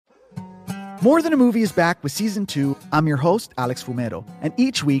More Than a Movie is back with Season 2. I'm your host, Alex Fumero, and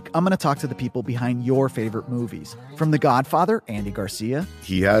each week I'm going to talk to the people behind your favorite movies. From The Godfather, Andy Garcia.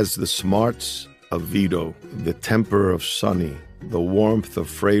 He has the smarts of Vito, the temper of Sonny, the warmth of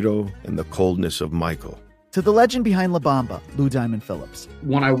Fredo, and the coldness of Michael. To the legend behind La Bamba, Lou Diamond Phillips.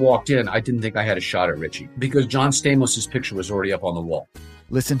 When I walked in, I didn't think I had a shot at Richie because John Stamos' picture was already up on the wall.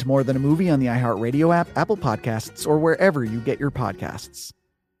 Listen to More Than a Movie on the iHeartRadio app, Apple Podcasts, or wherever you get your podcasts.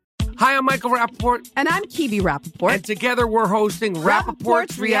 Hi, I'm Michael Rappaport. And I'm Kibi Rappaport. And together we're hosting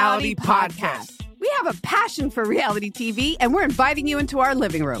Rappaport's Reality Podcast. We have a passion for reality TV, and we're inviting you into our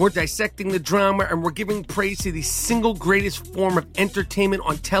living room. We're dissecting the drama, and we're giving praise to the single greatest form of entertainment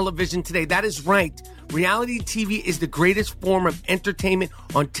on television today. That is right. Reality TV is the greatest form of entertainment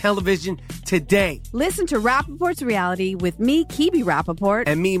on television today. Listen to Rappaport's Reality with me, Kibi Rappaport.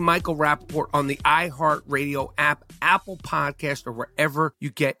 And me, Michael Rappaport, on the iHeartRadio app, Apple Podcast, or wherever you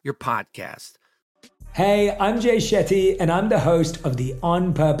get your podcast. Hey, I'm Jay Shetty, and I'm the host of the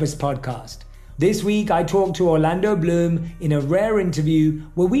On Purpose podcast. This week, I talked to Orlando Bloom in a rare interview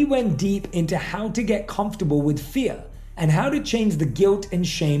where we went deep into how to get comfortable with fear and how to change the guilt and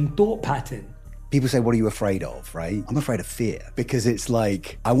shame thought pattern. People say, what are you afraid of, right? I'm afraid of fear because it's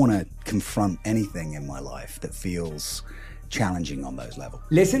like I want to confront anything in my life that feels challenging on those levels.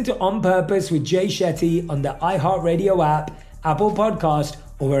 Listen to On Purpose with Jay Shetty on the iHeartRadio app, Apple Podcast,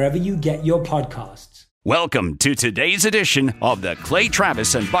 or wherever you get your podcasts. Welcome to today's edition of the Clay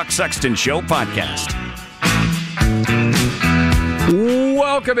Travis and Buck Sexton Show podcast.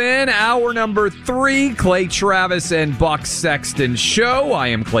 Welcome in, hour number 3, Clay Travis and Buck Sexton Show. I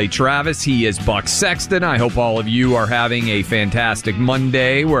am Clay Travis. He is Buck Sexton. I hope all of you are having a fantastic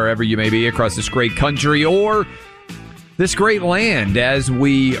Monday, wherever you may be across this great country or this great land. As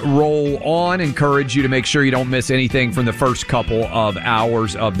we roll on, encourage you to make sure you don't miss anything from the first couple of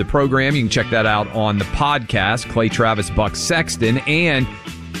hours of the program. You can check that out on the podcast, Clay Travis, Buck Sexton, and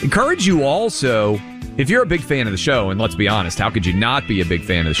encourage you also, if you're a big fan of the show, and let's be honest, how could you not be a big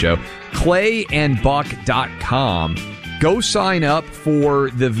fan of the show? clayandbuck.com. Go sign up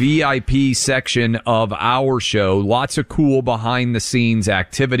for the VIP section of our show. Lots of cool behind-the-scenes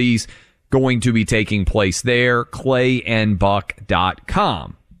activities going to be taking place there,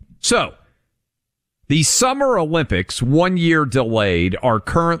 clayandbuck.com. So, the Summer Olympics, 1 year delayed, are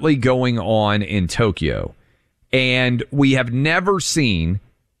currently going on in Tokyo. And we have never seen,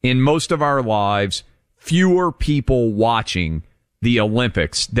 in most of our lives, fewer people watching the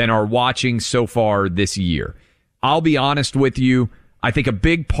Olympics than are watching so far this year. I'll be honest with you. I think a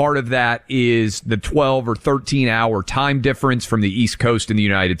big part of that is the 12 or 13 hour time difference from the East Coast in the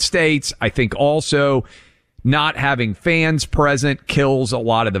United States. I think also not having fans present kills a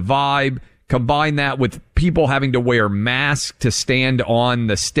lot of the vibe. Combine that with people having to wear masks to stand on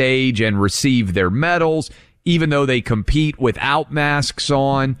the stage and receive their medals, even though they compete without masks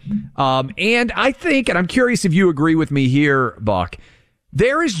on. And I think, and I'm curious if you agree with me here, Buck,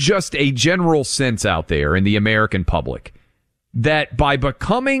 there is just a general sense out there in the American public that by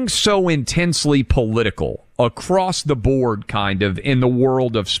becoming so intensely political across the board, kind of, in the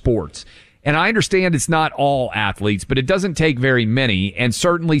world of sports, and I understand it's not all athletes, but it doesn't take very many, and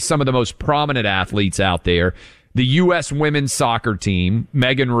certainly some of the most prominent athletes out there, the U.S. women's soccer team,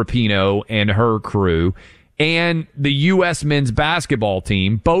 Megan Rapinoe and her crew, and the U.S. men's basketball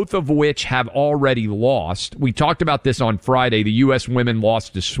team, both of which have already lost. We talked about this on Friday. The U.S. women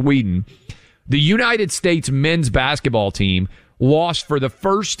lost to Sweden. The United States men's basketball team lost for the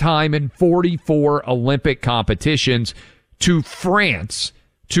first time in 44 Olympic competitions to France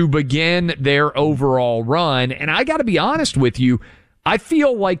to begin their overall run. And I got to be honest with you, I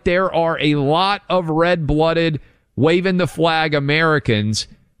feel like there are a lot of red-blooded, waving the flag Americans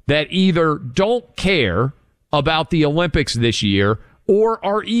that either don't care about the Olympics this year or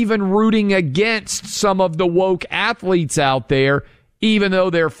are even rooting against some of the woke athletes out there, even though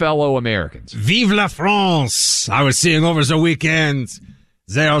they're fellow Americans. Vive la France! I was seeing over the weekend.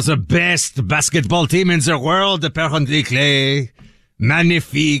 They are the best basketball team in the world, apparently, Clay.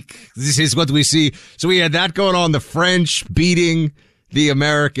 Magnifique. This is what we see. So we had that going on, the French beating the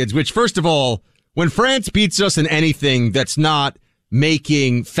Americans, which, first of all, when France beats us in anything that's not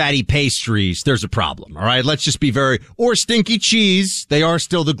making fatty pastries, there's a problem, all right? Let's just be or stinky cheese. They are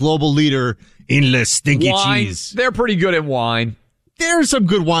still the global leader in the stinky cheese. They're pretty good at wine. There's some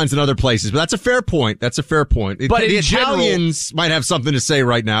good wines in other places, but that's a fair point. But the Italians might have something to say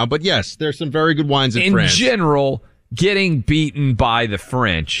right now, but yes, there's some very good wines in France. In general, getting beaten by the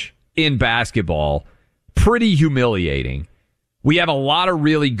French in basketball, pretty humiliating. We have a lot of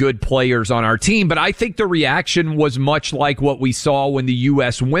really good players on our team, but I think the reaction was much like what we saw when the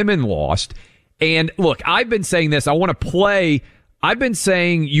U.S. women lost. And look, I've been saying this. I've been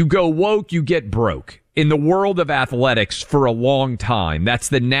saying you go woke, you get broke in the world of athletics for a long time. That's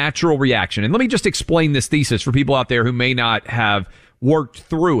the natural reaction. And let me just explain this thesis for people out there who may not have worked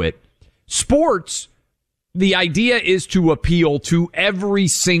through it. Sports, the idea is to appeal to every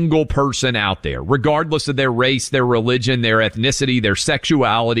single person out there, regardless of their race, their religion, their ethnicity, their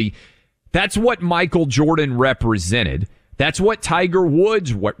sexuality. That's what Michael Jordan represented. That's what Tiger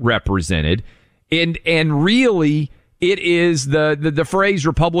Woods represented. And really, it is the phrase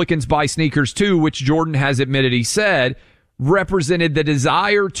Republicans buy sneakers too, which Jordan has admitted he said, represented the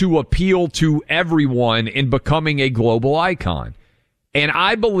desire to appeal to everyone in becoming a global icon. And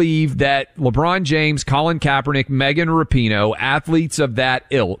I believe that LeBron James, Colin Kaepernick, Megan Rapinoe, athletes of that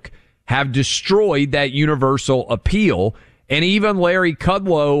ilk, have destroyed that universal appeal. And even Larry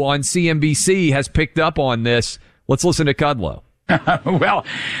Kudlow on CNBC has picked up on this. Let's listen to Kudlow. Well,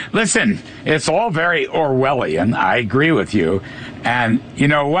 listen, it's all very Orwellian. I agree with you. And,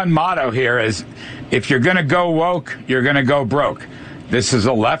 one motto here is, if you're going to go woke, you're going to go broke. This is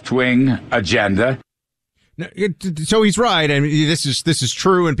a left-wing agenda. So he's right. I mean, this is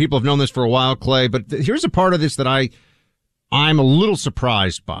true, and people have known this for a while, Clay. But here's a part of this that I'm a little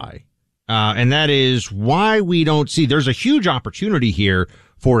surprised by, and that is why we don't see. There's a huge opportunity here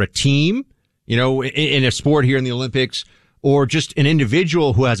for a team, in a sport here in the Olympics, or just an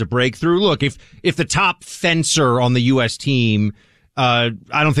individual who has a breakthrough. Look, if the top fencer on the U.S. team, I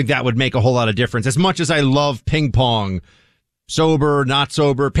don't think that would make a whole lot of difference. As much as I love ping pong. Sober, not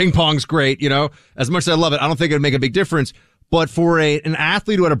sober, ping pong's great, as much as I love it, I don't think it'd make a big difference. But for an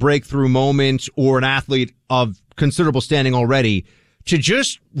athlete who had a breakthrough moment, or an athlete of considerable standing already, to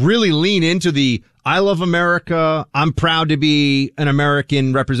just really lean into the, I love America, I'm proud to be an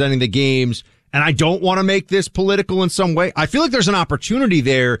American representing the games, and I don't want to make this political in some way. I feel like there's an opportunity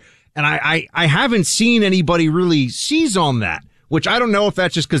there, and I haven't seen anybody really seize on that. Which I don't know if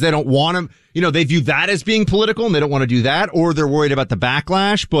that's just because they don't want to, they view that as being political and they don't want to do that, or they're worried about the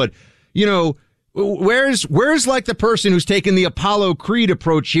backlash. But, where's like the person who's taken the Apollo Creed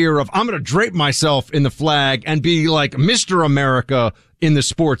approach here of, I'm going to drape myself in the flag and be like Mr. America in the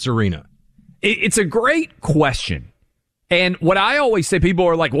sports arena? It's a great question. And what I always say, people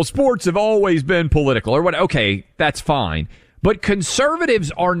are like, well, sports have always been political or what? Okay, that's fine. But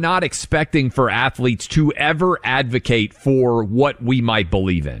conservatives are not expecting for athletes to ever advocate for what we might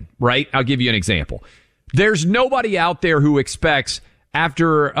believe in, right? I'll give you an example. There's nobody out there who expects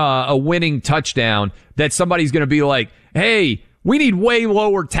after a winning touchdown that somebody's going to be like, hey, we need way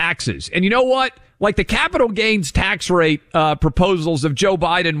lower taxes. And you know what? Like the capital gains tax rate proposals of Joe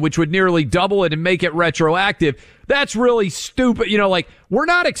Biden, which would nearly double it and make it retroactive, that's really stupid. We're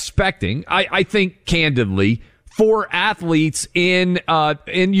not expecting, I think candidly, for athletes in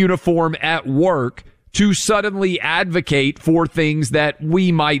uniform at work to suddenly advocate for things that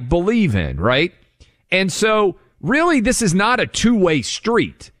we might believe in, right? And so really this is not a two-way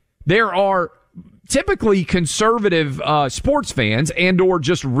street. There are typically conservative sports fans and or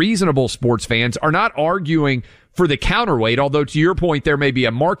just reasonable sports fans are not arguing for the counterweight, although to your point there may be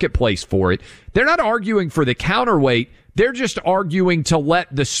a marketplace for it. They're not arguing for the counterweight. They're just arguing to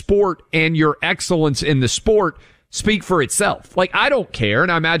let the sport and your excellence in the sport speak for itself. Like, I don't care,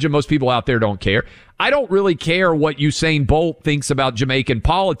 and I imagine most people out there don't care. I don't really care what Usain Bolt thinks about Jamaican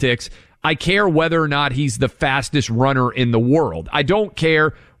politics. I care whether or not he's the fastest runner in the world. I don't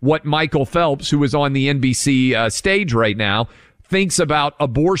care what Michael Phelps, who is on the NBC stage right now, thinks about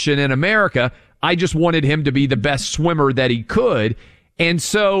abortion in America. I just wanted him to be the best swimmer that he could. And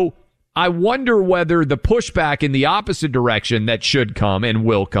so I wonder whether the pushback in the opposite direction that should come and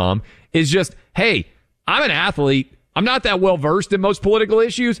will come is just, hey, I'm an athlete. I'm not that well versed in most political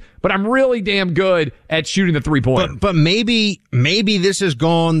issues, but I'm really damn good at shooting the 3-pointer. But maybe this has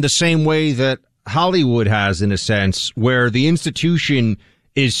gone the same way that Hollywood has, in a sense, where the institution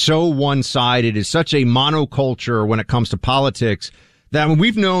is so one-sided, is such a monoculture when it comes to politics, that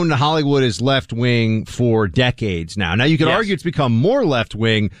we've known Hollywood is left-wing for decades now. Now, you could argue it's become more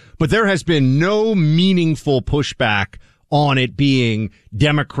left-wing, but there has been no meaningful pushback on it being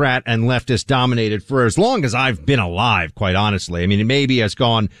Democrat and leftist dominated for as long as I've been alive, quite honestly. I mean, it maybe has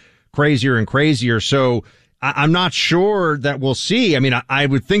gone crazier and crazier. So I'm not sure that we'll see. I mean, I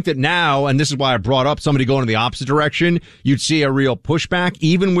would think that now, and this is why I brought up somebody going in the opposite direction, you'd see a real pushback,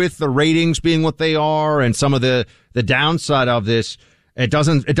 even with the ratings being what they are and some of the downside of this. It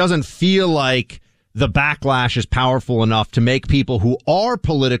doesn't feel like the backlash is powerful enough to make people who are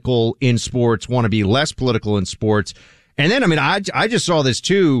political in sports want to be less political in sports. And then, I mean, I just saw this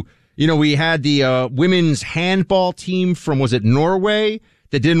too. You know, we had the women's handball team from, was it Norway,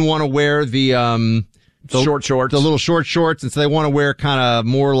 that didn't want to wear the short shorts, the little short shorts. And so they want to wear kind of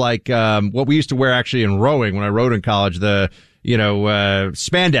more like, what we used to wear actually in rowing when I rowed in college, spandex,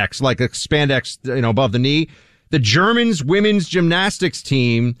 like a spandex, above the knee. The Germans women's gymnastics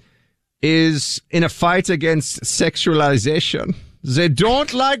team is in a fight against sexualization. They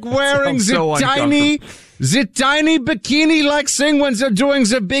don't like wearing the tiny bikini-like thing when they're doing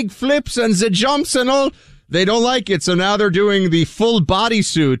the big flips and the jumps and all. They don't like it, so now they're doing the full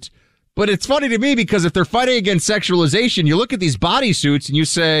bodysuit. But it's funny to me because if they're fighting against sexualization, you look at these bodysuits and you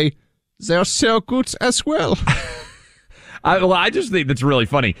say, they're so good as well. I just think that's really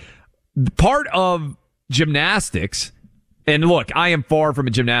funny. Part of gymnastics, and look, I am far from a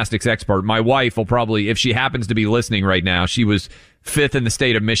gymnastics expert. My wife will probably, if she happens to be listening right now, she was 5th in the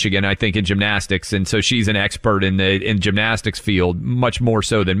state of Michigan, I think, in gymnastics, and so she's an expert in the gymnastics field, much more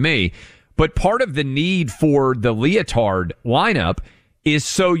so than me. But part of the need for the leotard lineup is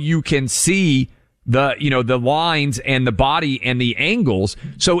so you can see the lines and the body and the angles.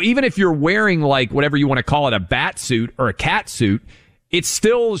 So even if you're wearing like whatever you want to call it, a bat suit or a cat suit, it's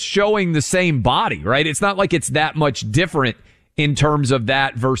still showing the same body, right? It's not like it's that much different in terms of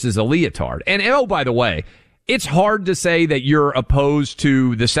that versus a leotard. And oh, by the way, it's hard to say that you're opposed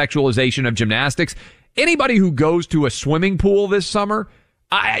to the sexualization of gymnastics. Anybody who goes to a swimming pool this summer,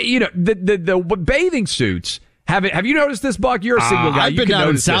 the bathing suits. Have you noticed this, Buck? You're a single guy. I've been down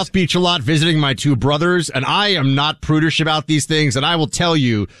in South Beach a lot visiting my two brothers, and I am not prudish about these things. And I will tell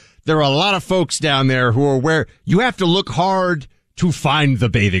you, there are a lot of folks down there who are where you have to look hard to find the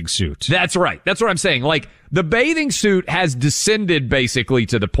bathing suit. That's right. That's what I'm saying. Like, the bathing suit has descended basically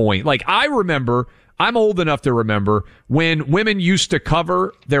to the point. Like, I'm old enough to remember when women used to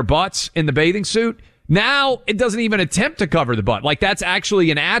cover their butts in the bathing suit. Now it doesn't even attempt to cover the butt. Like, that's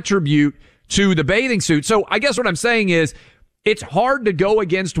actually an attribute to the bathing suit. So I guess what I'm saying is it's hard to go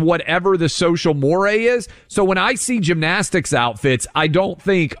against whatever the social moray is. So when I see gymnastics outfits, I don't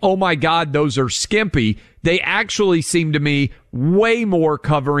think, oh my God, those are skimpy. They actually seem to me way more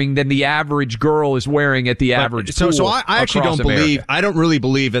covering than the average girl is wearing at the average pool. So I actually don't believe, I don't really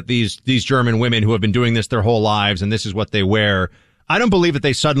believe that these German women who have been doing this their whole lives and this is what they wear, I don't believe that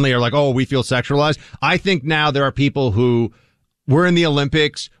they suddenly are like, oh, we feel sexualized. I think now there are people who, we're in the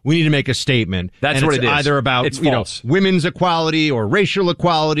Olympics, we need to make a statement. That's what it is. Either about women's equality or racial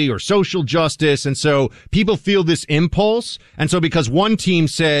equality or social justice. And so people feel this impulse. And so because one team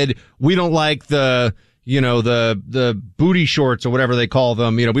said, we don't like the booty shorts or whatever they call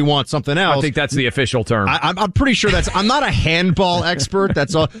them, we want something else. I think that's the official term. I'm pretty sure I'm not a handball expert.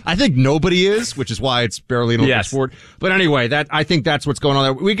 That's all. I think nobody is, which is why it's barely an Olympic sport. But anyway, I think that's what's going on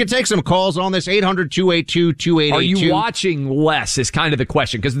there. We could take some calls on this, 800-282-2882. Are you watching less is kind of the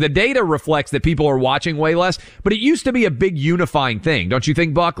question, because the data reflects that people are watching way less, but it used to be a big unifying thing. Don't you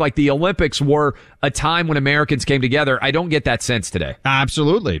think, Buck? Like, the Olympics were a time when Americans came together. I don't get that sense today.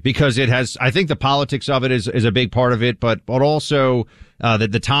 Absolutely, because I think the politics of it is a big part of it, but also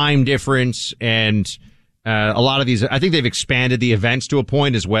the time difference and a lot of these. I think they've expanded the events to a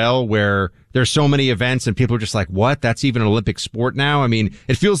point as well where there's so many events and people are just like, what? That's even an Olympic sport now? I mean,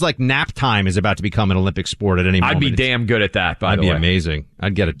 it feels like nap time is about to become an Olympic sport at any moment. I'd be damn good at that, by the way. That'd be amazing.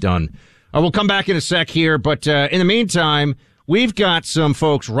 I'd get it done. We'll come back in a sec here, but in the meantime, we've got some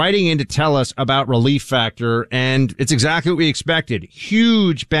folks writing in to tell us about Relief Factor, and it's exactly what we expected.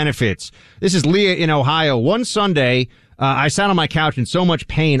 Huge benefits. This is Leah in Ohio. One Sunday, I sat on my couch in so much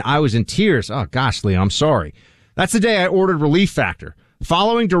pain, I was in tears. Oh, gosh, Leah, I'm sorry. That's the day I ordered Relief Factor.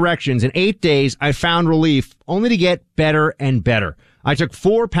 Following directions, in 8 days, I found relief, only to get better and better. I took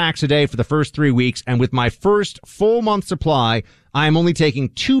 4 packs a day for the first 3 weeks, and with my first full month supply, I am only taking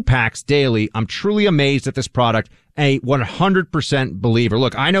 2 packs daily. I'm truly amazed at this product. A 100% believer.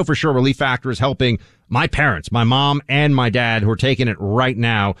 Look, I know for sure Relief Factor is helping my parents, my mom and my dad, who are taking it right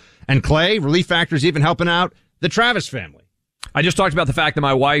now. And Clay, Relief Factor is even helping out the Travis family. I just talked about the fact that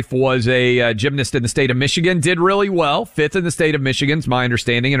my wife was a gymnast in the state of Michigan, did really well, 5th in the state of Michigan, is my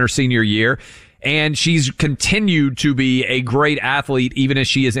understanding, in her senior year. And she's continued to be a great athlete even as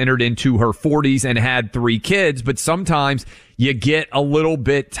she has entered into her 40s and had 3 kids. But sometimes you get a little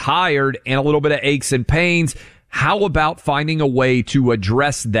bit tired and a little bit of aches and pains. How about finding a way to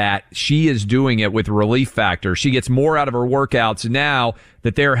address that? She is doing it with Relief Factor. She gets more out of her workouts now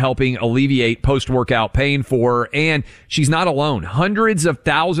that they're helping alleviate post-workout pain for her. And she's not alone. Hundreds of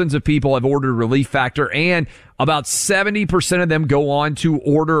thousands of people have ordered Relief Factor, and about 70% of them go on to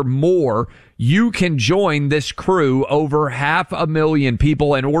order more. You can join this crew, over 500,000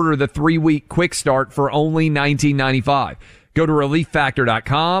 people, and order the 3-week quick start for only $19.95. Go to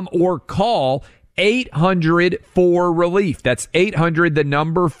relieffactor.com or call 800-4-RELIEF. That's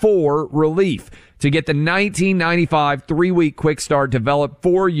 800-4-RELIEF to get the $19.95 3-week quick start developed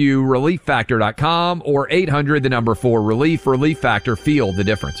for you. Relieffactor.com or 800-4-RELIEF. Relief Factor. Feel the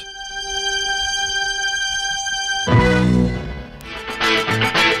difference.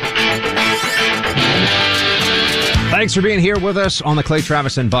 Thanks for being here with us on the Clay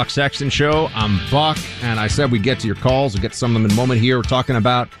Travis and Buck Sexton Show. I'm Buck, and I said we'd get to your calls. We'll get to some of them in a moment here. We're talking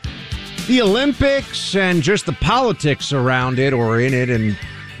about the Olympics and just the politics around it or in it, and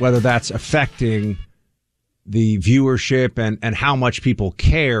whether that's affecting the viewership and how much people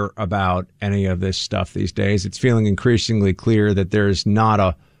care about any of this stuff these days. It's feeling increasingly clear that there's not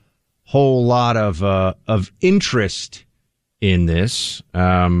a whole lot of interest in this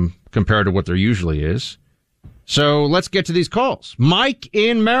compared to what there usually is. So let's get to these calls. Mike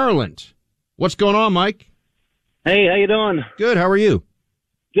in Maryland. What's going on, Mike? Hey, how you doing? Good. How are you?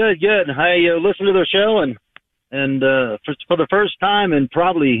 Good. I listened to the show, and for the first time, and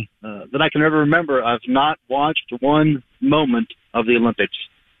probably that I can ever remember, I've not watched one moment of the Olympics.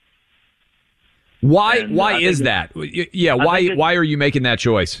 Why is that? Yeah, why are you making that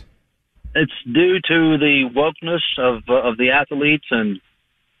choice? It's due to the wokeness of the athletes, and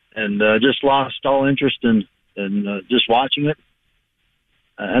just lost all interest in just watching it.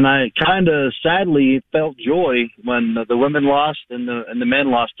 And I kind of sadly felt joy when the women lost and the men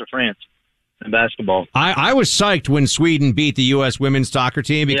lost to France in basketball. I was psyched when Sweden beat the U.S. women's soccer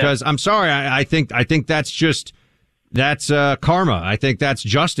team because I'm sorry, I think that's karma. I think that's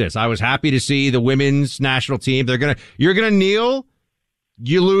justice. I was happy to see the women's national team. You're gonna kneel.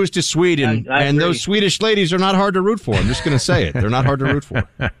 You lose to Sweden, and those Swedish ladies are not hard to root for. I'm just going to say it. They're not hard to root for.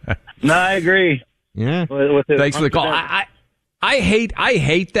 No, I agree. Yeah. Thanks for the call. I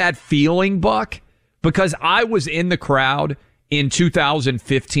hate that feeling, Buck, because I was in the crowd in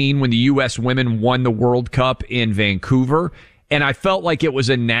 2015 when the U.S. women won the World Cup in Vancouver, and I felt like it was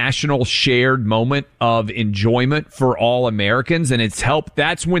a national shared moment of enjoyment for all Americans, and it's helped.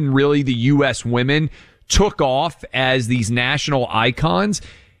 That's when really the U.S. women took off as these national icons.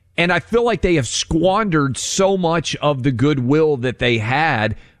 And I feel like they have squandered so much of the goodwill that they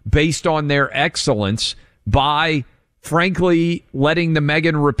had based on their excellence by, frankly, letting the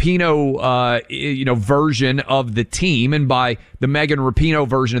Megan Rapinoe, version of the team. And by the Megan Rapinoe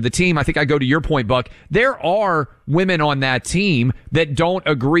version of the team, I think I go to your point, Buck. There are women on that team that don't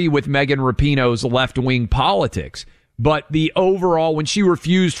agree with Megan Rapinoe's left-wing politics. But the overall, when she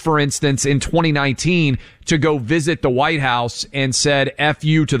refused, for instance, in 2019 to go visit the White House and said F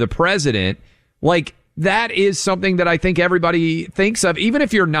you to the president, like that is something that I think everybody thinks of, even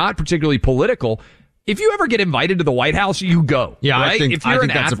if you're not particularly political. If you ever get invited to the White House, you go. Yeah, right? If you're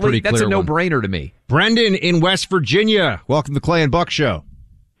an athlete, that's a no-brainer to me. Brendan in West Virginia. Welcome to the Clay and Buck Show.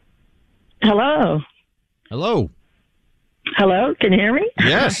 Hello. Hello. Hello. Can you hear me?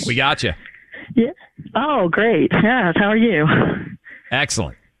 Yes. We got you. Yeah. Oh, great. Yes. How are you?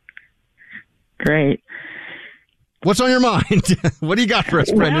 Excellent. Great. What's on your mind? What do you got for us,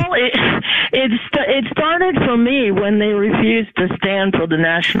 Brendan? Well, it started for me when they refused to stand for the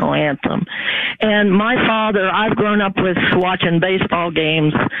national anthem. And my father, I've grown up with watching baseball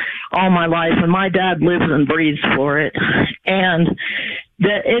games all my life, and my dad lives and breathes for it. And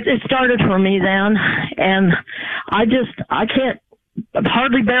it started for me then, and I can't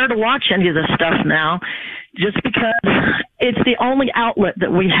hardly bear to watch any of this stuff now, just because it's the only outlet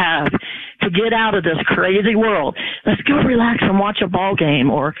that we have to get out of this crazy world. Let's go relax and watch a ball game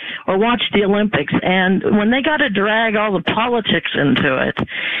or watch the Olympics. And when they got to drag all the politics into it,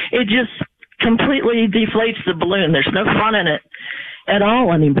 it just completely deflates the balloon. There's no fun in it at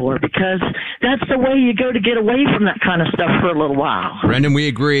all anymore, because that's the way you go to get away from that kind of stuff for a little while. Brendan, we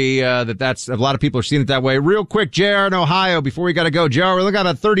agree that's a lot of people are seeing it that way. Real quick, JR in Ohio, before we got to go. JR, we only got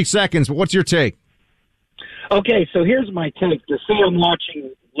about 30 seconds, but what's your take? Okay, so here's my take. To say I'm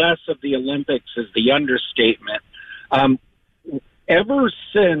watching less of the Olympics is the understatement. Ever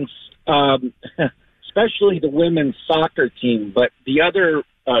since, especially the women's soccer team, but the other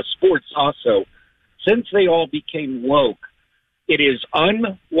sports also, since they all became woke, It is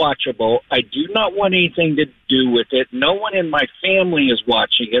unwatchable. I do not want anything to do with it. No one in my family is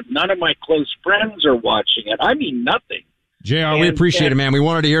watching it. None of my close friends are watching it. I mean, nothing. JR, we appreciate it, man. We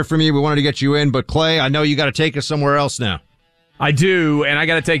wanted to hear from you. We wanted to get you in. But, Clay, I know you got to take us somewhere else now. I do, and I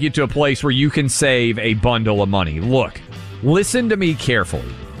got to take you to a place where you can save a bundle of money. Look, listen to me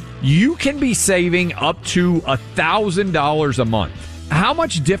carefully. You can be saving up to $1,000 a month. How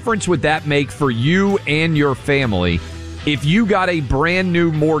much difference would that make for you and your family if you got a brand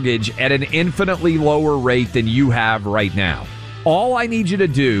new mortgage at an infinitely lower rate than you have right now? All I need you to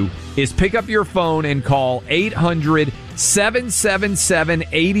do is pick up your phone and call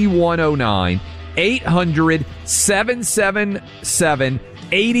 800-777-8109.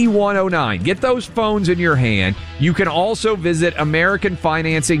 800-777-8109. Get those phones in your hand. You can also visit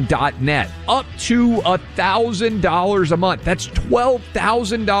AmericanFinancing.net. Up to $1,000 a month. That's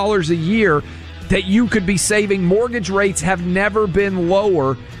 $12,000 a year that you could be saving. Mortgage rates have never been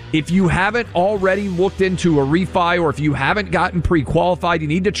lower. If you haven't already looked into a refi or if you haven't gotten pre-qualified, you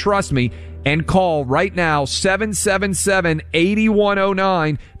need to trust me and call right now,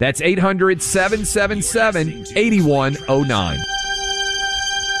 777-8109. That's 800-777-8109.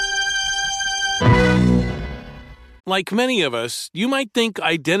 Like many of us, you might think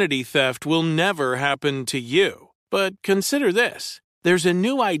identity theft will never happen to you. But consider this. There's a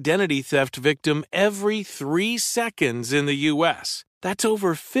new identity theft victim every 3 seconds in the U.S. That's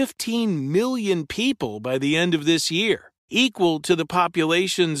over 15 million people by the end of this year, equal to the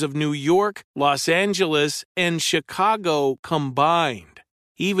populations of New York, Los Angeles, and Chicago combined.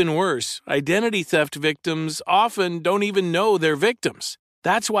 Even worse, identity theft victims often don't even know they're victims.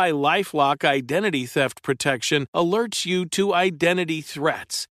 That's why LifeLock Identity Theft Protection alerts you to identity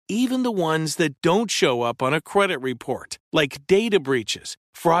threats, even the ones that don't show up on a credit report, like data breaches,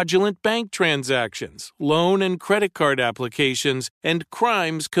 fraudulent bank transactions, loan and credit card applications, and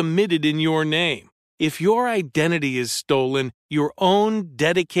crimes committed in your name. If your identity is stolen, your own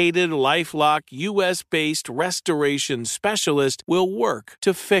dedicated LifeLock U.S.-based restoration specialist will work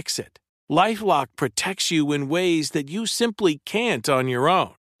to fix it. LifeLock protects you in ways that you simply can't on your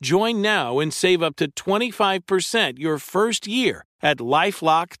own. Join now and save up to 25% your first year at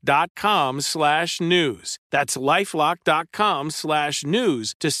LifeLock.com/news. That's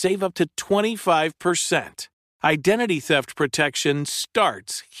LifeLock.com/news to save up to 25%. Identity theft protection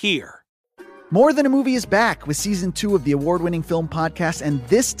starts here. More Than a Movie is back with Season 2 of the award-winning film podcast, and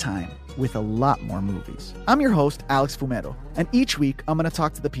this time with a lot more movies. I'm your host, Alex Fumero, and each week I'm going to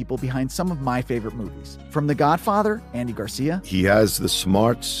talk to the people behind some of my favorite movies. From The Godfather, Andy Garcia. He has the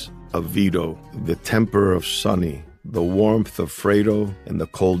smarts of Vito, the temper of Sonny, the warmth of Fredo, and the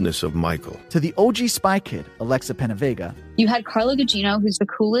coldness of Michael. To the OG Spy Kid, Alexa Penavega. You had Carla Gugino, who's the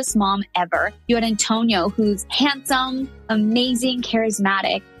coolest mom ever. You had Antonio, who's handsome, amazing,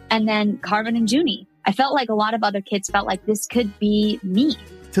 charismatic. And then Carmen and Junie. I felt like a lot of other kids felt like this could be me.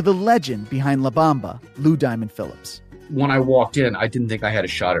 To the legend behind La Bamba, Lou Diamond Phillips. When I walked in, I didn't think I had a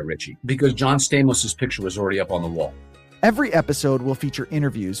shot at Richie because John Stamos' picture was already up on the wall. Every episode will feature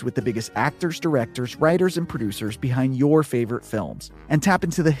interviews with the biggest actors, directors, writers, and producers behind your favorite films and tap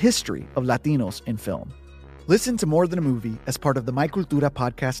into the history of Latinos in film. Listen to More Than a Movie as part of the My Cultura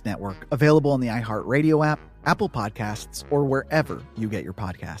Podcast Network, available on the iHeartRadio app, Apple Podcasts, or wherever you get your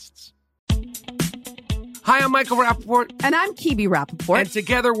podcasts. Hi, I'm Michael Rappaport. And I'm Kibi Rappaport. And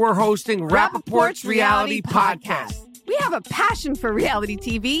together we're hosting Rappaport's Reality Podcast. We have a passion for reality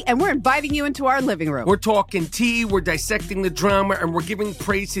TV, and we're inviting you into our living room. We're talking tea, we're dissecting the drama, and we're giving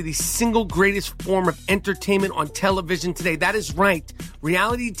praise to the single greatest form of entertainment on television today. That is right.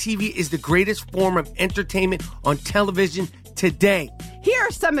 Reality TV is the greatest form of entertainment on television today. Here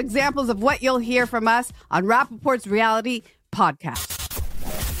are some examples of what you'll hear from us on Rappaport's Reality Podcast.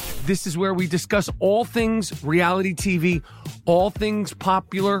 This is where we discuss all things reality TV, all things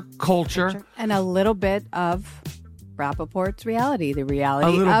popular culture. And a little bit of Rappaport's reality, the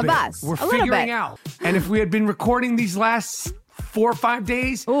reality of us. We're figuring out. And if we had been recording these last 4 or 5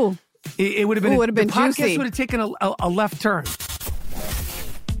 days, it would have been, the podcast juicy. Would have taken a left turn.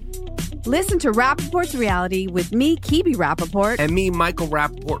 Listen to Rappaport's Reality with me, Kibi Rappaport. And me, Michael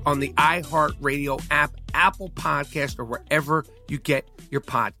Rappaport, on the iHeartRadio app, Apple Podcast, or wherever you get your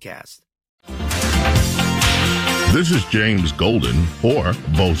podcast. This is James Golden, or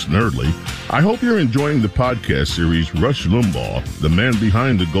Boast Nerdly. I hope you're enjoying the podcast series Rush Limbaugh, the man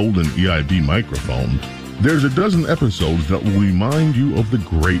behind the golden EIB microphone. There's a dozen episodes that will remind you of the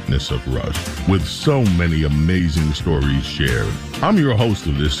greatness of Rush, with so many amazing stories shared. I'm your host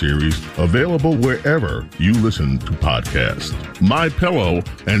of this series, available wherever you listen to podcasts. My Pillow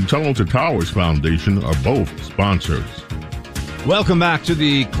and Tunnel to Towers Foundation are both sponsors. Welcome back to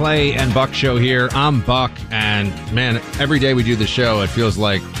the Clay and Buck Show here. I'm Buck, and man, every day we do the show, it feels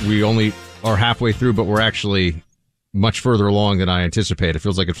like we only are halfway through, but we're actually much further along than I anticipate. It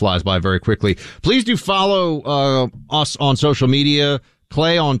feels like it flies by very quickly. Please do follow us on social media.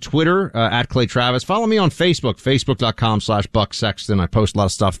 Clay on Twitter, at Clay Travis. Follow me on Facebook, facebook.com/Buck Sexton. I post a lot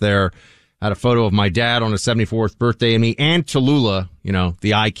of stuff there. Had a photo of my dad on his 74th birthday and me and Tallulah,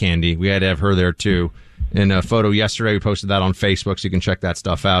 the eye candy. We had to have her there too. In a photo yesterday, we posted that on Facebook, so you can check that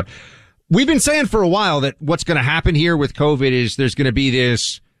stuff out. We've been saying for a while that what's going to happen here with COVID is there's going to be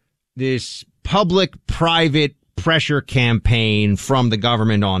this public-private pressure campaign from the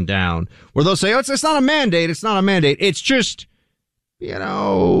government on down, where they'll say, it's not a mandate, it's not a mandate. It's just,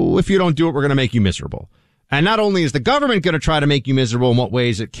 if you don't do it, we're going to make you miserable. And not only is the government going to try to make you miserable in what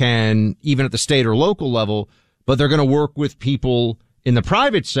ways it can, even at the state or local level, but they're going to work with people in the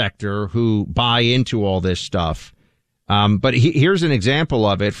private sector who buy into all this stuff. But here's an example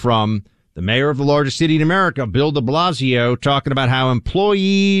of it from the mayor of the largest city in America, Bill de Blasio, talking about how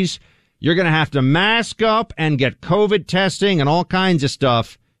employees, you're going to have to mask up and get COVID testing and all kinds of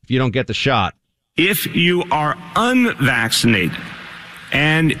stuff if you don't get the shot. If you are unvaccinated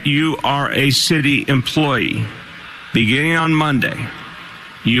and you are a city employee, beginning on Monday,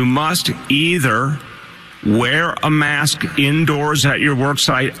 you must either wear a mask indoors at your work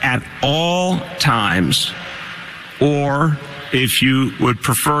site at all times, or if you would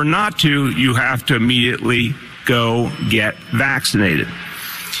prefer not to, you have to immediately go get vaccinated.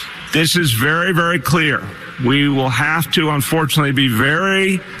 This is very, very clear. We will have to, unfortunately, be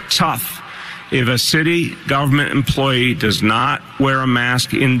very tough if a city government employee does not wear a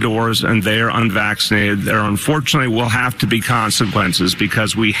mask indoors and they are unvaccinated. There unfortunately will have to be consequences,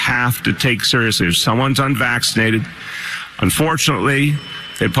 because we have to take seriously. If someone's unvaccinated, unfortunately,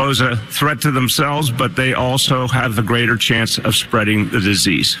 they pose a threat to themselves, but they also have the greater chance of spreading the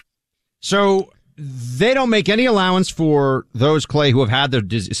disease. So they don't make any allowance for those, Clay, who have had the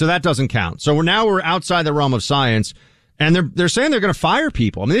disease. So that doesn't count. So we're outside the realm of science. And they're saying they're going to fire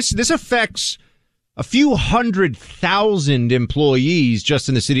people. I mean, this affects a few 100,000 employees just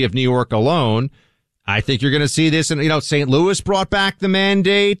in the city of New York alone. I think you're going to see this. And, St. Louis brought back the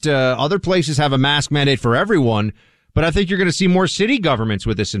mandate. Other places have a mask mandate for everyone. But I think you're going to see more city governments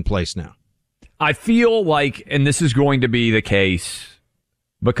with this in place now. I feel like, and this is going to be the case,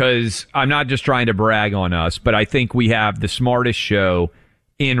 because I'm not just trying to brag on us, but I think we have the smartest show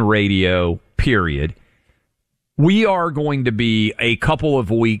in radio, period. We are going to be a couple of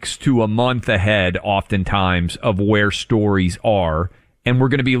weeks to a month ahead, oftentimes, of where stories are. And we're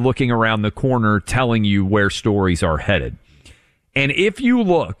going to be looking around the corner telling you where stories are headed. And if you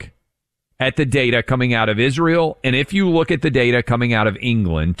look at the data coming out of Israel, and if you look at the data coming out of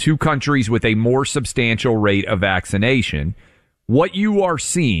England, two countries with a more substantial rate of vaccination, what you are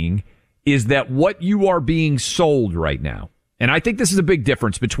seeing is that what you are being sold right now, and I think this is a big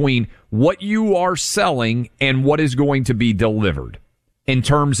difference between what you are selling and what is going to be delivered in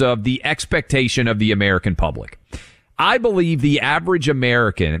terms of the expectation of the American public. I believe the average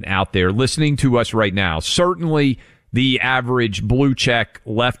American out there listening to us right now, certainly the average blue check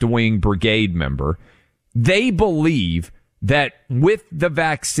left-wing brigade member, they believe that with the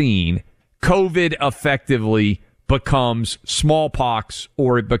vaccine, COVID effectively becomes smallpox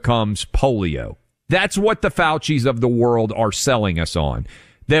or it becomes polio. That's what the Faucis of the world are selling us on,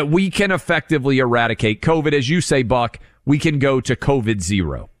 that we can effectively eradicate COVID. As you say, Buck, we can go to COVID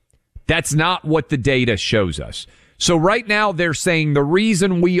zero. That's not what the data shows us. So right now they're saying the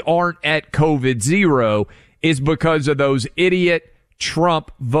reason we aren't at COVID zero is because of those idiot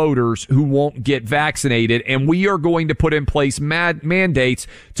Trump voters who won't get vaccinated, and we are going to put in place mandates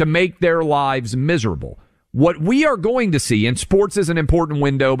to make their lives miserable. What we are going to see, and sports is an important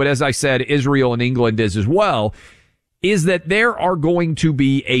window, but as I said, Israel and England is as well, is that there are going to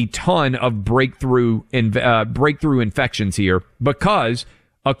be a ton of breakthrough infections here because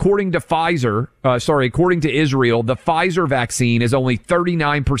according to Israel, the Pfizer vaccine is only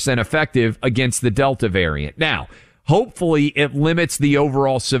 39% effective against the Delta variant. Now, hopefully it limits the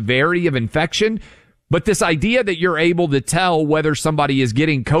overall severity of infection. But this idea that you're able to tell whether somebody is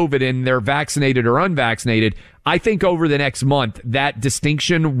getting COVID and they're vaccinated or unvaccinated, I think over the next month, that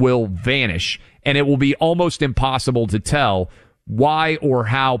distinction will vanish and it will be almost impossible to tell why or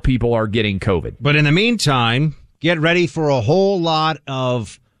how people are getting COVID. But in the meantime, get ready for a whole lot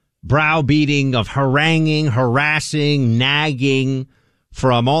of browbeating, of haranguing, harassing, nagging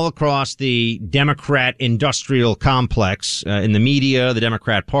from all across the Democrat industrial complex, in the media, the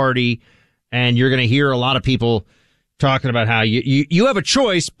Democrat Party. And you're going to hear a lot of people talking about how you have a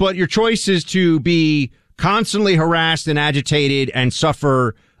choice, but your choice is to be constantly harassed and agitated and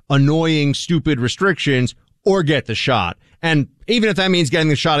suffer annoying, stupid restrictions, or get the shot. And even if that means getting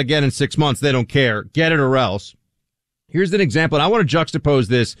the shot again in 6 months, they don't care. Get it or else. Here's an example, and I want to juxtapose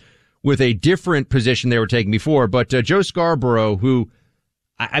this with a different position they were taking before. But Joe Scarborough, who,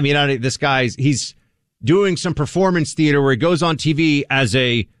 this guy's, he's doing some performance theater where he goes on TV as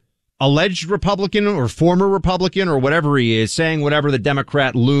a alleged Republican or former Republican or whatever he is, saying whatever the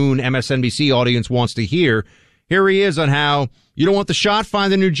Democrat loon MSNBC audience wants to hear. Here he is on how you don't want the shot,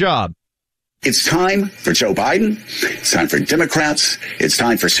 find a new job. It's time for Joe Biden. It's time for Democrats. It's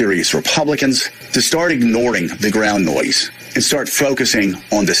time for serious Republicans to start ignoring the ground noise and start focusing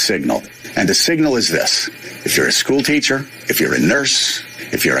on the signal. And the signal is this. If you're a school teacher, if you're a nurse,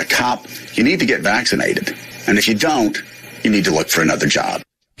 if you're a cop, you need to get vaccinated. And if you don't, you need to look for another job.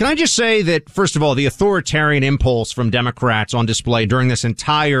 Can I just say that, first of all, the authoritarian impulse from Democrats on display during this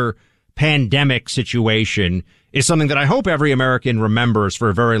entire pandemic situation is something that I hope every American remembers for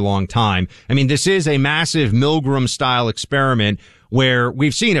a very long time. I mean, this is a massive Milgram-style experiment where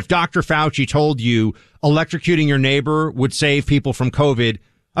we've seen if Dr. Fauci told you electrocuting your neighbor would save people from COVID,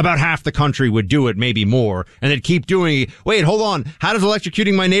 about half the country would do it, maybe more, and they'd keep doing it. Wait, hold on. How does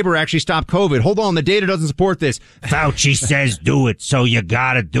electrocuting my neighbor actually stop COVID? Hold on. The data doesn't support this. Fauci says do it, so you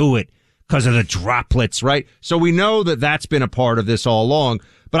gotta do it because of the droplets, right? So we know that that's been a part of this all along.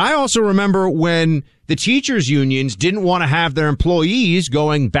 But I also remember when the teachers unions didn't want to have their employees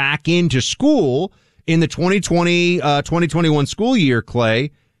going back into school in the 2020-2021 school year,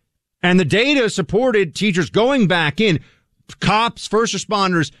 Clay, and the data supported teachers going back in. Cops, first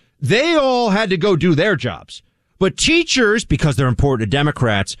responders, they all had to go do their jobs. But teachers, because they're important to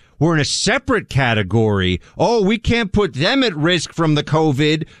Democrats, were in a separate category. Oh, we can't put them at risk from the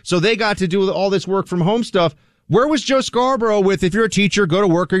COVID, so they got to do all this work from home stuff. Where was Joe Scarborough with, if you're a teacher, go to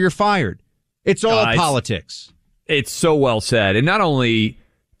work or you're fired? It's all politics. It's so well said. And not only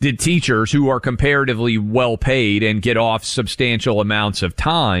did teachers who are comparatively well paid and get off substantial amounts of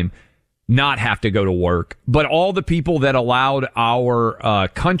time not have to go to work, but all the people that allowed our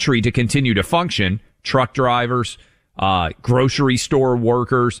country to continue to function, truck drivers, grocery store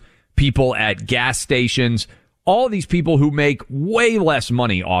workers, people at gas stations, all these people who make way less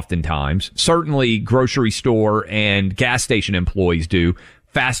money oftentimes, certainly grocery store and gas station employees do,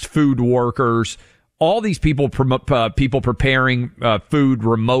 fast food workers, all these people preparing food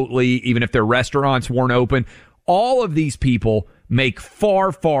remotely, even if their restaurants weren't open, all of these people make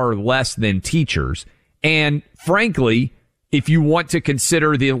far, far less than teachers. And frankly, if you want to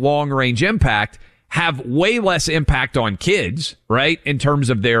consider the long-range impact, have way less impact on kids, right? In terms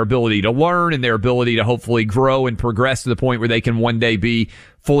of their ability to learn and their ability to hopefully grow and progress to the point where they can one day be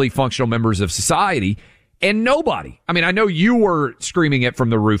fully functional members of society. And nobody, I mean, I know you were screaming it from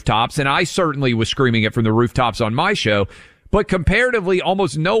the rooftops, and I certainly was screaming it from the rooftops on my show, but comparatively,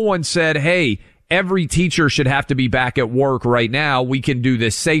 almost no one said, hey, every teacher should have to be back at work right now. We can do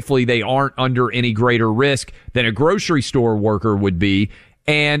this safely. They aren't under any greater risk than a grocery store worker would be.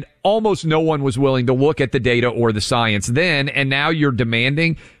 And almost no one was willing to look at the data or the science then. And now you're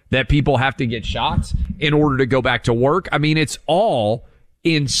demanding that people have to get shots in order to go back to work. I mean, it's all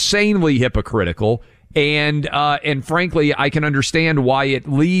insanely hypocritical. And frankly, I can understand why it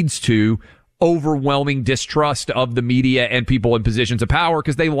leads to overwhelming distrust of the media and people in positions of power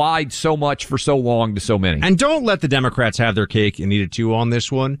because they lied so much for so long to so many. And don't let the Democrats have their cake and eat it too on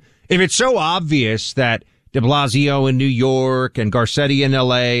this one. If it's so obvious that de Blasio in New York and Garcetti in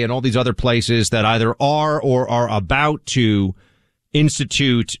L.A. and all these other places that either are or are about to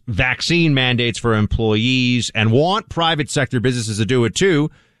institute vaccine mandates for employees and want private sector businesses to do it too,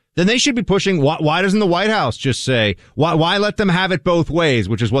 then they should be pushing. Why doesn't the White House just say, why let them have it both ways,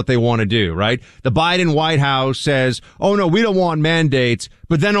 which is what they want to do, right? The Biden White House says, oh, no, we don't want mandates,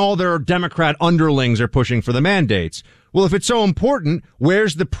 but then all their Democrat underlings are pushing for the mandates. Well, if it's so important,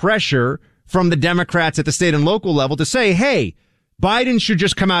 where's the pressure from the Democrats at the state and local level to say, hey, Biden should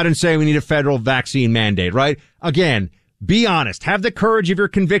just come out and say we need a federal vaccine mandate, right? Again, be honest. Have the courage of your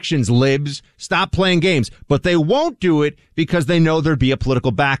convictions, libs. Stop playing games. But they won't do it because they know there'd be a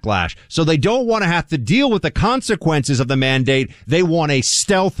political backlash. So they don't want to have to deal with the consequences of the mandate. They want a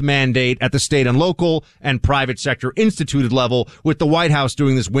stealth mandate at the state and local and private sector instituted level, with the White House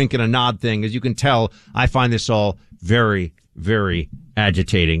doing this wink and a nod thing. As you can tell, I find this all very, very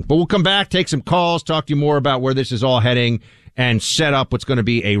agitating. But we'll come back, take some calls, talk to you more about where this is all heading, and set up what's going to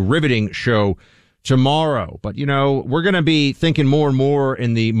be a riveting show tomorrow. But, you know, we're going to be thinking more and more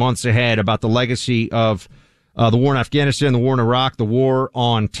in the months ahead about the legacy of the war in Afghanistan, the war in Iraq, the war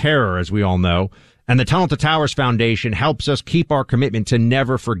on terror, as we all know. And the Tunnel to Towers Foundation helps us keep our commitment to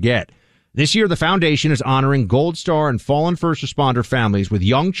never forget This year, the foundation is honoring Gold Star and fallen first responder families with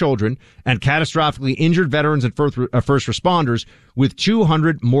young children and catastrophically injured veterans and first responders with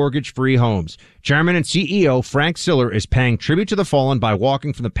 200 mortgage-free homes. Chairman and CEO Frank Siller is paying tribute to the fallen by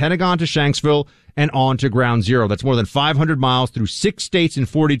walking from the Pentagon to Shanksville and on to Ground Zero. That's more than 500 miles through 6 states in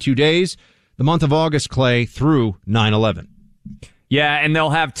 42 days. The month of August, Clay, through 9/11. Yeah, and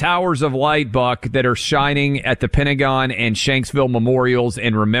they'll have towers of light, Buck, that are shining at the Pentagon and Shanksville memorials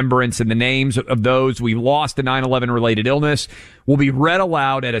in remembrance, and the names of those we lost to 9/11-related illness will be read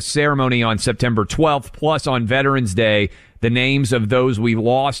aloud at a ceremony on September 12th. Plus, on Veterans Day, the names of those we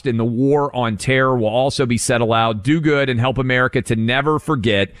lost in the war on terror will also be said aloud. Do good and help America to never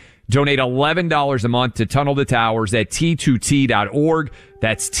forget. Donate $11 a month to Tunnel to Towers at T2T.org.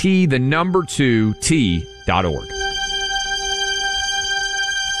 That's T2T.org.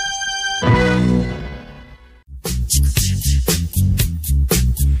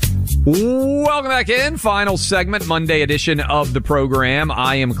 Welcome back in. Final segment, Monday edition of the program.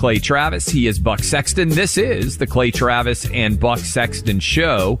 I am Clay Travis. He is Buck Sexton. This is the Clay Travis and Buck Sexton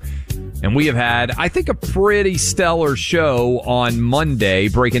Show. And we have had, I think, a pretty stellar show on Monday,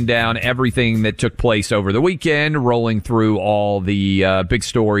 breaking down everything that took place over the weekend, rolling through all the big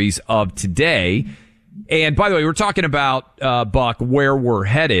stories of today. And by the way, we're talking about, Buck, where we're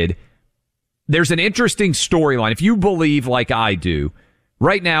headed. There's an interesting storyline. If you believe, like I do,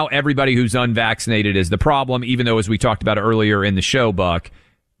 right now, everybody who's unvaccinated is the problem, even though, as we talked about earlier in the show, Buck,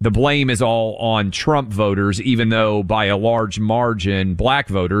 the blame is all on Trump voters, even though by a large margin, black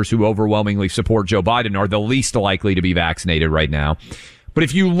voters who overwhelmingly support Joe Biden are the least likely to be vaccinated right now. But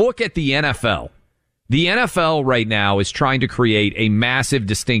if you look at the NFL right now is trying to create a massive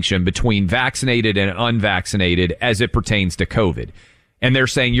distinction between vaccinated and unvaccinated as it pertains to COVID. And they're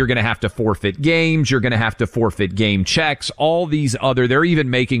saying you're going to have to forfeit games, you're going to have to forfeit game checks, all these other, they're even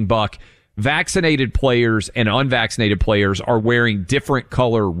making, Buck, vaccinated players and unvaccinated players are wearing different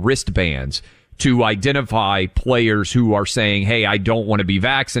color wristbands to identify players who are saying, hey, I don't want to be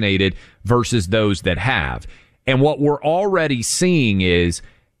vaccinated versus those that have. And what we're already seeing is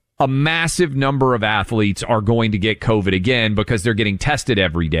a massive number of athletes are going to get COVID again because they're getting tested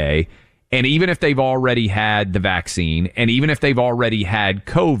every day. And even if they've already had the vaccine and even if they've already had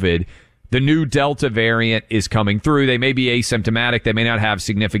COVID, the new Delta variant is coming through. They may be asymptomatic. They may not have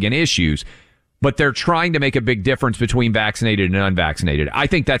significant issues, but they're trying to make a big difference between vaccinated and unvaccinated. I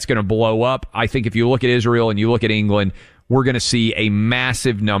think that's going to blow up. I think if you look at Israel and you look at England, we're going to see a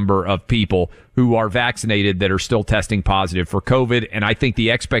massive number of people who are vaccinated that are still testing positive for COVID. And I think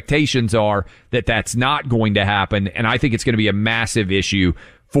the expectations are that that's not going to happen. And I think it's going to be a massive issue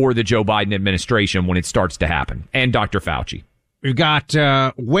for the Joe Biden administration when it starts to happen. And Dr. Fauci. We've got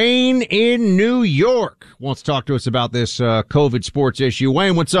Wayne in New York wants to talk to us about this COVID sports issue.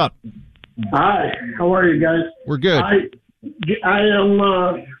 Wayne, what's up? Hi, how are you guys? We're good. I'm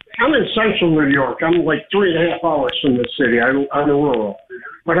in central New York. I'm like 3.5 hours from the city. I'm rural.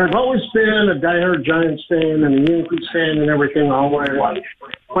 But I've always been a diehard Giants fan and a Yankees fan and everything all my life.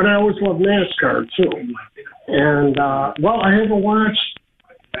 But I always loved NASCAR, too. And, I haven't watched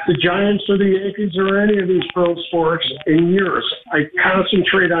the Giants or the Yankees or any of these pro sports in years. I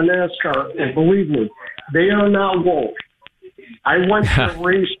concentrate on NASCAR, and believe me, they are not woke. I went to a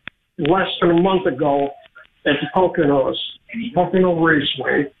race less than a month ago at the Pocono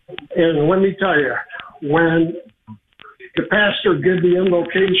Raceway, and let me tell you, when the pastor gave the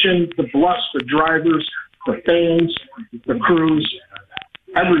invocation to bless the drivers, the fans, the crews,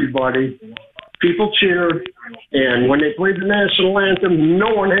 everybody, people cheered, and when they played the national anthem,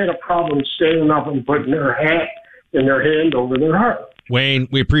 no one had a problem standing up and putting their hat and their hand over their heart. Wayne,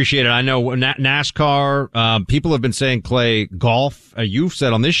 we appreciate it. I know NASCAR, people have been saying, Clay, golf, you've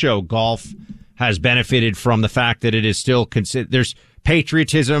said on this show, golf has benefited from the fact that it is still there's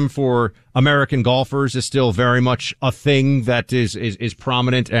patriotism for American golfers is still very much a thing that is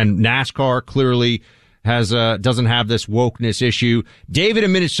prominent, and NASCAR clearly has doesn't have this wokeness issue. David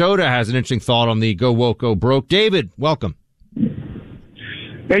in Minnesota has an interesting thought on the go woke, go broke. David, welcome.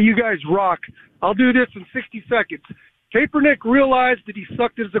 Hey, you guys rock. I'll do this in 60 seconds. Kaepernick realized that he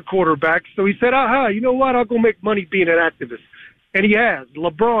sucked as a quarterback, so he said, you know what, I'll go make money being an activist. And he has.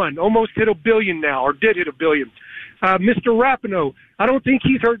 LeBron almost hit $1 billion now, or did hit $1 billion. Mr. Rapinoe, I don't think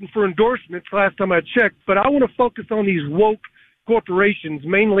he's hurting for endorsements last time I checked, but I want to focus on these woke corporations,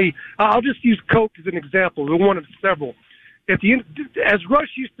 mainly. I'll just use Coke as an example, one of several. As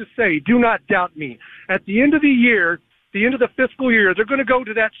Rush used to say, do not doubt me. At the end of the year, the end of the fiscal year, they're going to go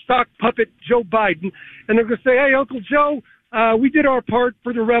to that stock puppet Joe Biden, and they're going to say, hey, Uncle Joe, We did our part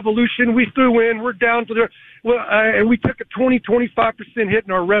for the revolution. We threw in. We're down to and we took a 25% hit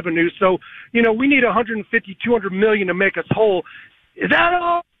in our revenue. So, we need 150, 200 million to make us whole. Is that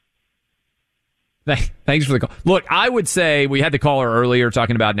all? Thanks for the call. Look, I would say we had the caller earlier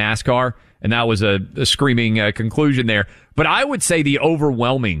talking about NASCAR, and that was a screaming conclusion there. But I would say the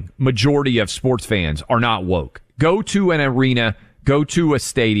overwhelming majority of sports fans are not woke. Go to an arena, go to a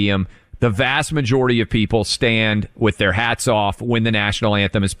stadium. The vast majority of people stand with their hats off when the national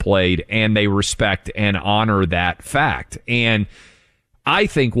anthem is played, and they respect and honor that fact. And I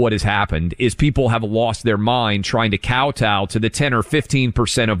think what has happened is people have lost their mind trying to kowtow to the 10 or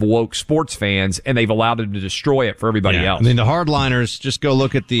 15% of woke sports fans, and they've allowed them to destroy it for everybody else. I mean, the hardliners, just go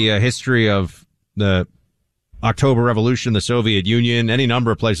look at the history of the October Revolution, the Soviet Union, any number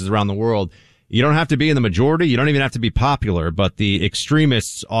of places around the world. You don't have to be in the majority. You don't even have to be popular, but the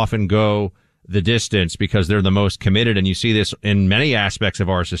extremists often go the distance because they're the most committed. And you see this in many aspects of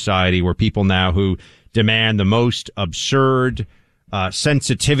our society where people now who demand the most absurd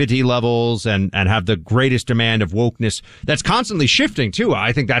sensitivity levels and have the greatest demand of wokeness that's constantly shifting too.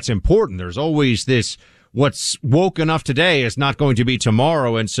 I think that's important. There's always this, what's woke enough today is not going to be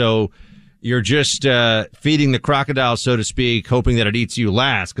tomorrow. And so you're just feeding the crocodile, so to speak, hoping that it eats you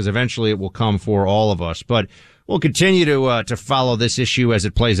last, because eventually it will come for all of us. But we'll continue to follow this issue as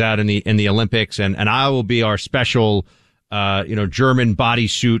it plays out in the Olympics, and I will be our special German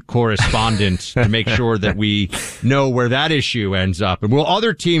bodysuit correspondent to make sure that we know where that issue ends up. And will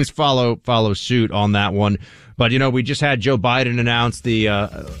other teams follow suit on that one? But, we just had Joe Biden announce the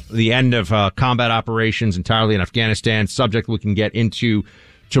end of combat operations entirely in Afghanistan, subject we can get into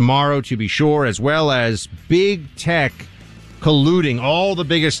tomorrow, to be sure, as well as big tech colluding all the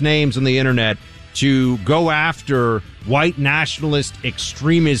biggest names on the internet to go after white nationalist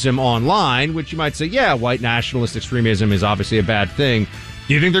extremism online, which you might say, yeah, white nationalist extremism is obviously a bad thing.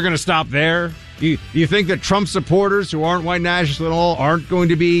 Do you think they're going to stop there? Do you think that Trump supporters who aren't white nationalists at all aren't going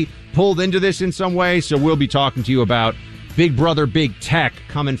to be pulled into this in some way? So we'll be talking to you about Big Brother, Big Tech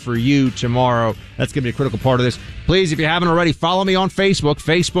coming for you tomorrow. That's going to be a critical part of this. Please, if you haven't already, follow me on Facebook,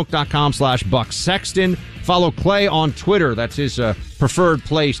 facebook.com/Buck Sexton. Follow Clay on Twitter. That's his preferred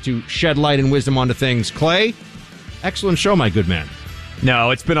place to shed light and wisdom onto things. Clay, excellent show, my good man. No,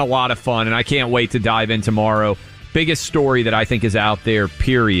 it's been a lot of fun, and I can't wait to dive in tomorrow. Biggest story that I think is out there,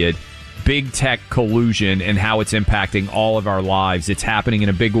 period. Big tech collusion and how it's impacting all of our lives. It's happening in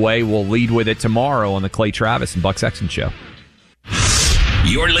a big way. We'll lead with it tomorrow on the Clay Travis and Buck Sexton Show.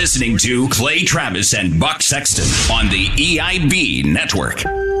 You're listening to Clay Travis and Buck Sexton on the EIB Network.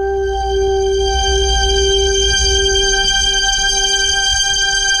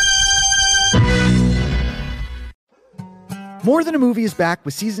 More Than a Movie is back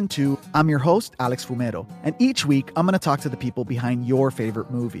with Season 2. I'm your host, Alex Fumero, and each week I'm going to talk to the people behind your favorite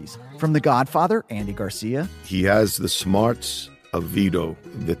movies. From The Godfather, Andy Garcia. He has the smarts of Vito,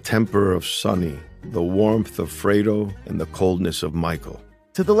 the temper of Sonny, the warmth of Fredo, and the coldness of Michael.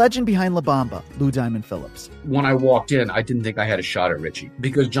 To the legend behind La Bamba, Lou Diamond Phillips. When I walked in, I didn't think I had a shot at Richie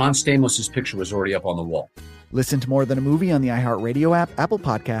because John Stamos' picture was already up on the wall. Listen to More Than a Movie on the iHeartRadio app, Apple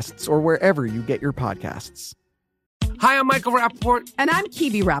Podcasts, or wherever you get your podcasts. Hi, I'm Michael Rappaport. And I'm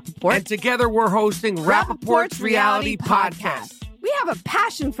Kibi Rappaport. And together we're hosting Rappaport's Reality Podcast. We have a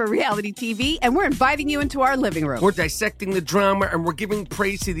passion for reality TV, and we're inviting you into our living room. We're dissecting the drama, and we're giving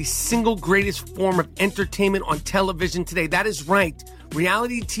praise to the single greatest form of entertainment on television today. That is right.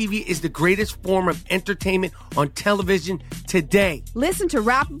 Reality TV is the greatest form of entertainment on television today. Listen to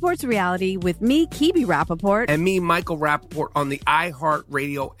Rappaport's Reality with me, Kibi Rappaport. And me, Michael Rappaport, on the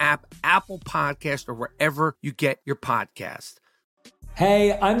iHeartRadio app, Apple Podcast, or wherever you get your podcast.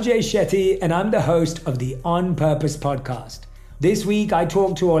 Hey, I'm Jay Shetty, and I'm the host of the On Purpose podcast. This week, I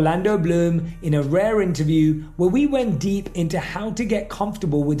talked to Orlando Bloom in a rare interview where we went deep into how to get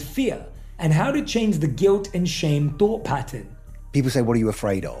comfortable with fear and how to change the guilt and shame thought pattern. People say, what are you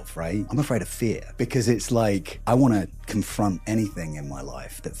afraid of, right? I'm afraid of fear because it's like I want to confront anything in my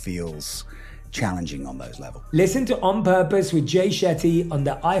life that feels challenging on those levels. Listen to On Purpose with Jay Shetty on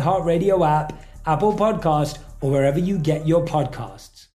the iHeartRadio app, Apple Podcast, or wherever you get your podcasts.